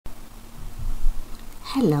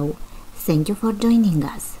Hello, thank you for joining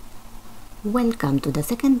us. Welcome to the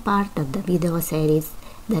second part of the video series,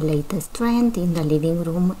 the latest trend in the living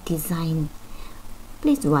room design.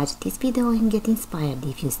 Please watch this video and get inspired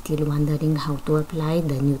if you're still wondering how to apply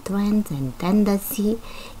the new trends and tendencies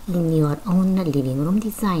in your own living room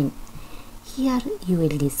design. Here you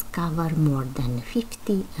will discover more than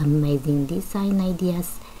 50 amazing design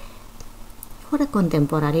ideas for a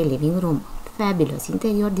contemporary living room. Fabulous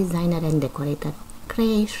interior designer and decorator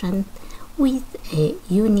creation with a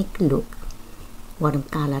unique look. Warm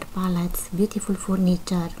color palettes, beautiful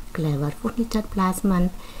furniture, clever furniture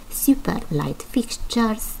placement, super light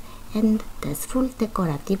fixtures, and tasteful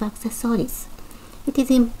decorative accessories. It is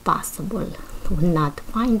impossible to not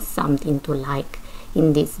find something to like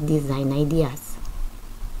in these design ideas.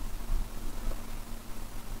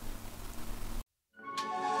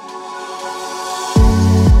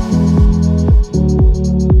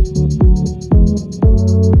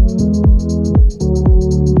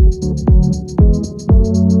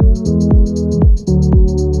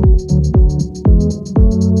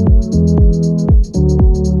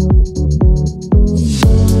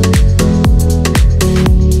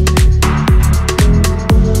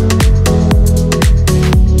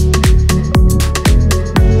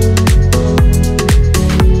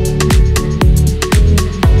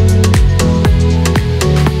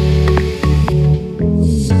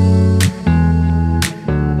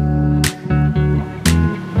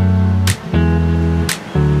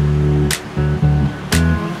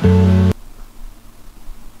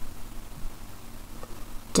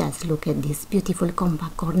 Just look at this beautiful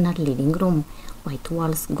compact corner living room. White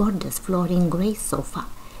walls, gorgeous flooring, grey sofa,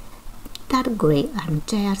 dark grey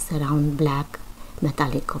armchairs around black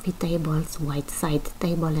metallic coffee tables, white side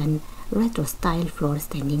table and retro style floor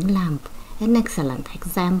standing lamp. An excellent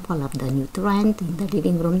example of the new trend in the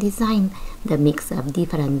living room design, the mix of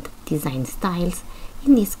different design styles,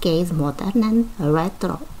 in this case modern and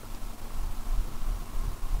retro.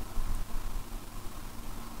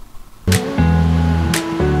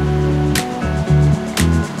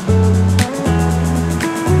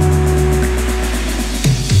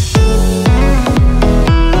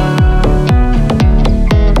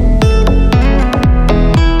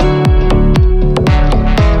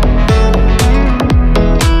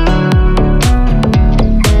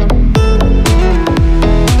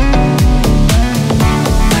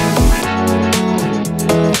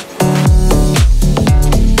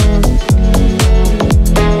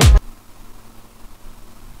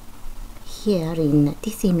 Here in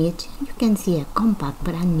this image you can see a compact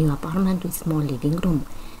brand new apartment with small living room.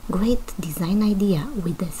 Great design idea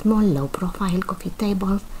with a small low profile coffee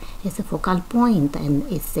table as a focal point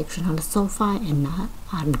and a sectional sofa and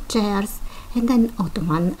armchairs and an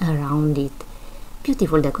ottoman around it.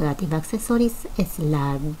 Beautiful decorative accessories as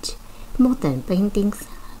large modern paintings,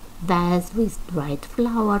 vase with dried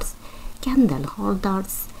flowers, candle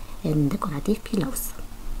holders and decorative pillows.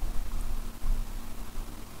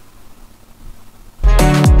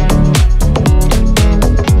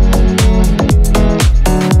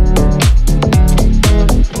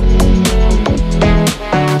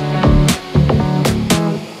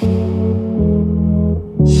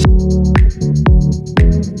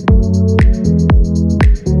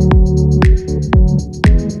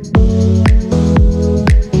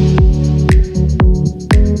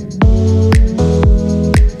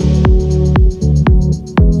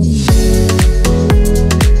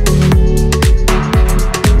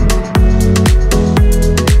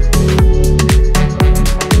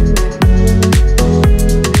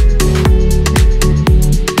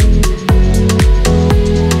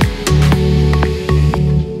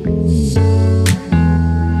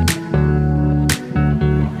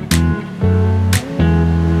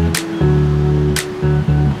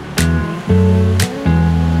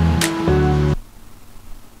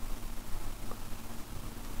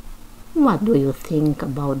 What do you think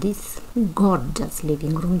about this gorgeous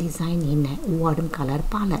living room design in a warm color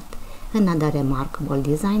palette? Another remarkable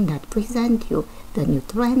design that presents you the new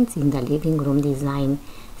trends in the living room design,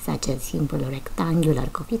 such as simple rectangular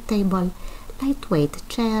coffee table, lightweight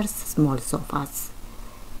chairs, small sofas,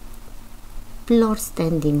 floor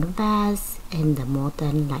standing vase, and the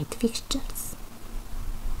modern light fixtures.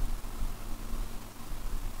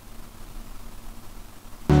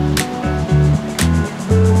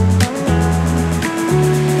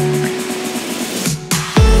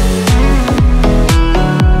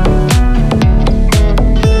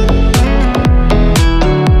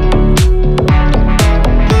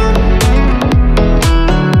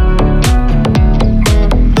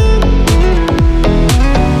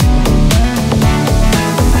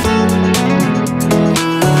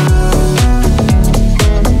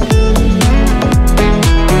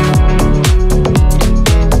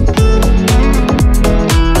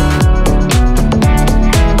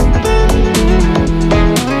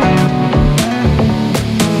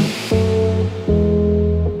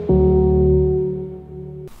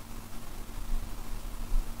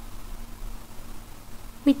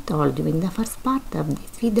 told you in the first part of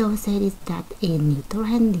this video series that a new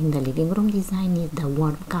trend in the living room design is the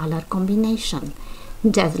warm color combination.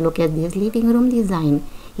 Just look at this living room design.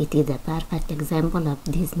 It is a perfect example of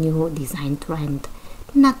this new design trend.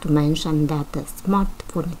 Not to mention that the smart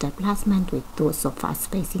furniture placement with two sofas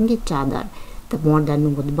facing each other, the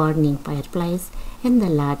modern wood-burning fireplace, and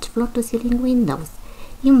the large floor-to-ceiling windows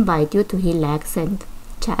invite you to relax and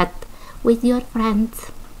chat with your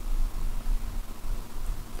friends.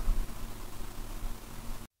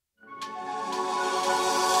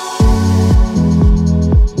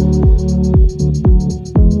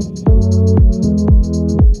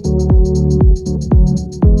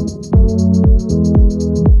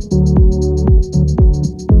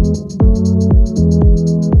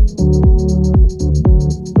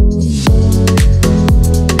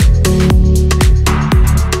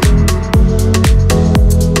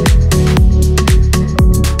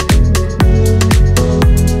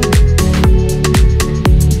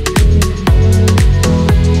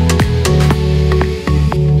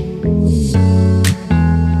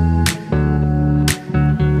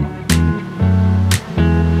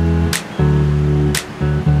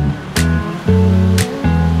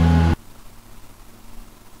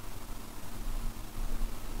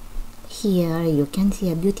 Here you can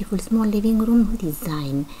see a beautiful small living room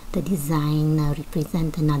design. The design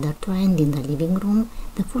represents another trend in the living room,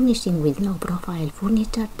 the furnishing with low profile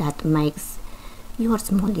furniture that makes your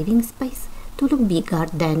small living space to look bigger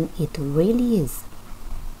than it really is.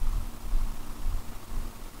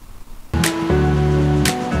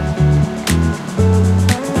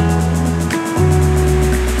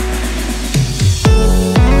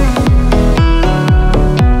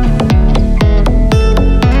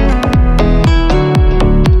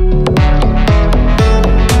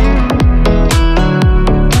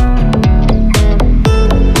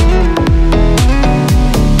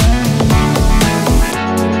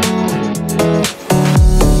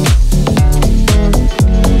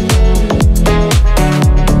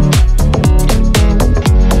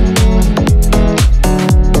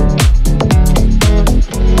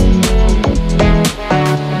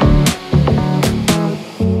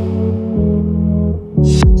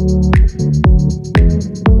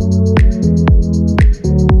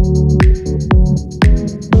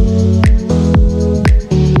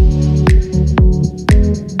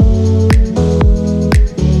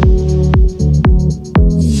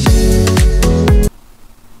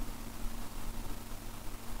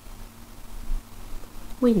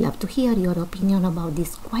 We love to hear your opinion about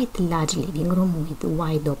this quite large living room with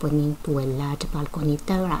wide opening to a large balcony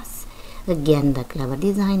terrace. Again, the clever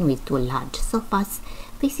design with two large sofas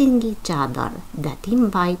facing each other that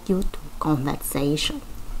invite you to conversation.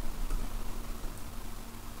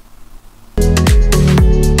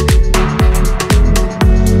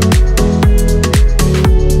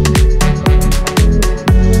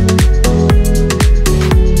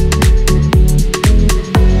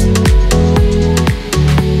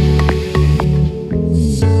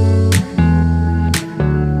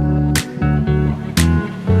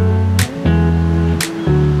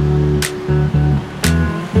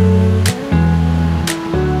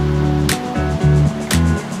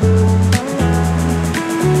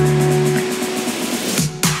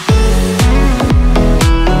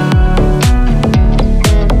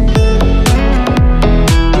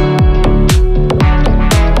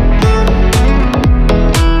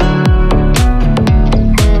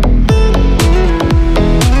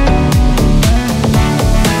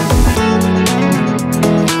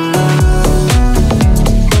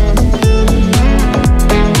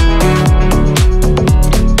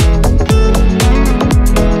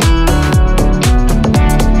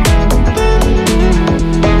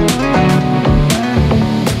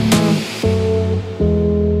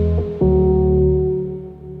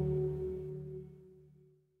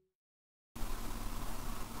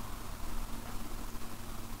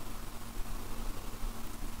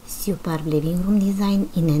 Superb living room design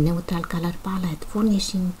in a neutral color palette,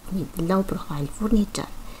 furnishing with low profile furniture.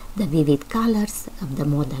 The vivid colors of the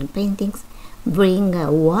modern paintings bring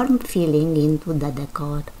a warm feeling into the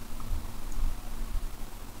decor.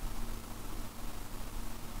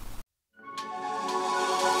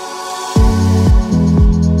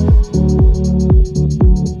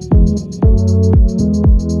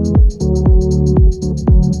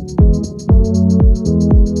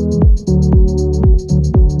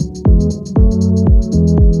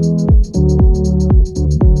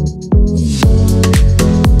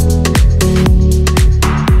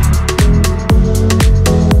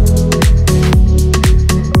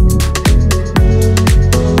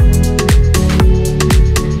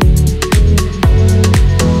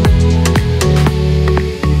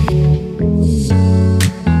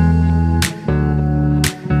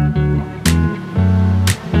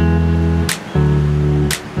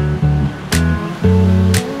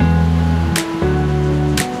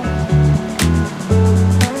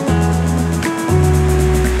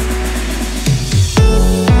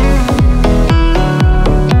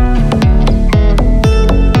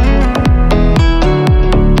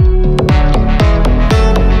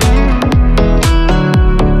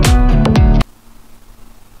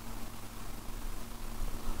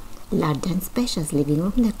 spacious living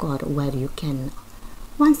room decor where you can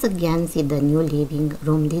once again see the new living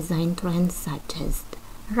room design trends such as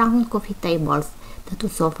round coffee tables, the two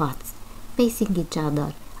sofas facing each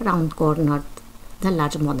other, round corners, the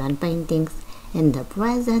large modern paintings, and the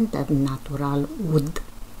presence of natural wood.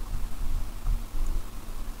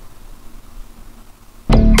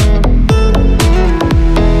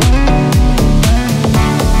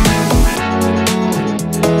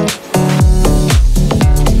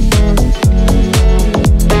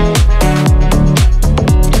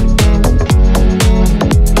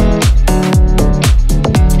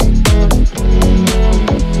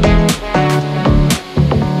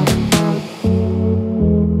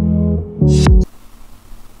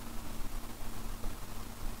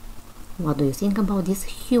 What do you think about this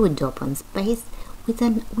huge open space with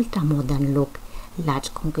an ultra-modern look?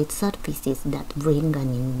 Large concrete surfaces that bring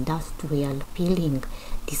an industrial feeling.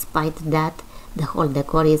 Despite that, the whole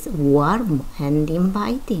decor is warm and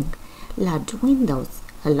inviting. Large windows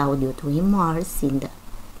allow you to immerse in the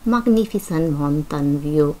magnificent mountain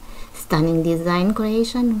view. Stunning design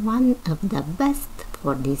creation, one of the best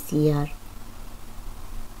for this year.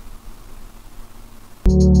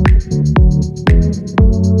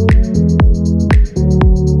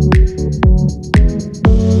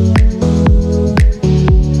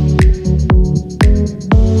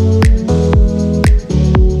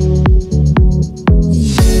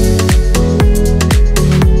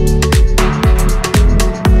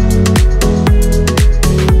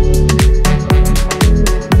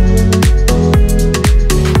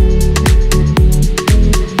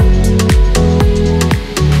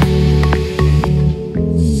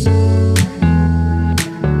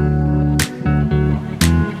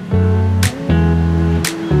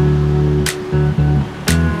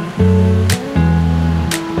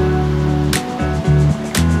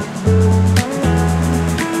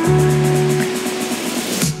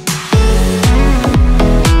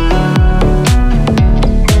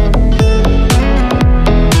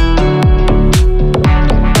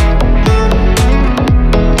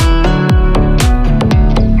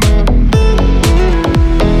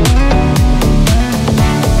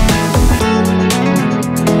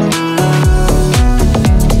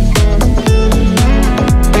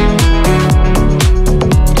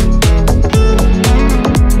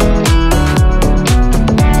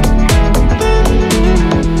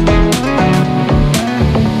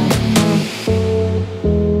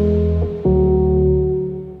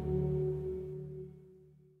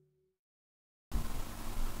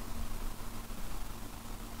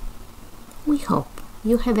 We hope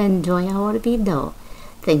you have enjoyed our video.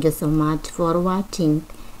 Thank you so much for watching.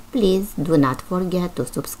 Please do not forget to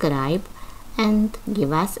subscribe and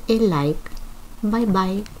give us a like. Bye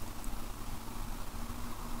bye.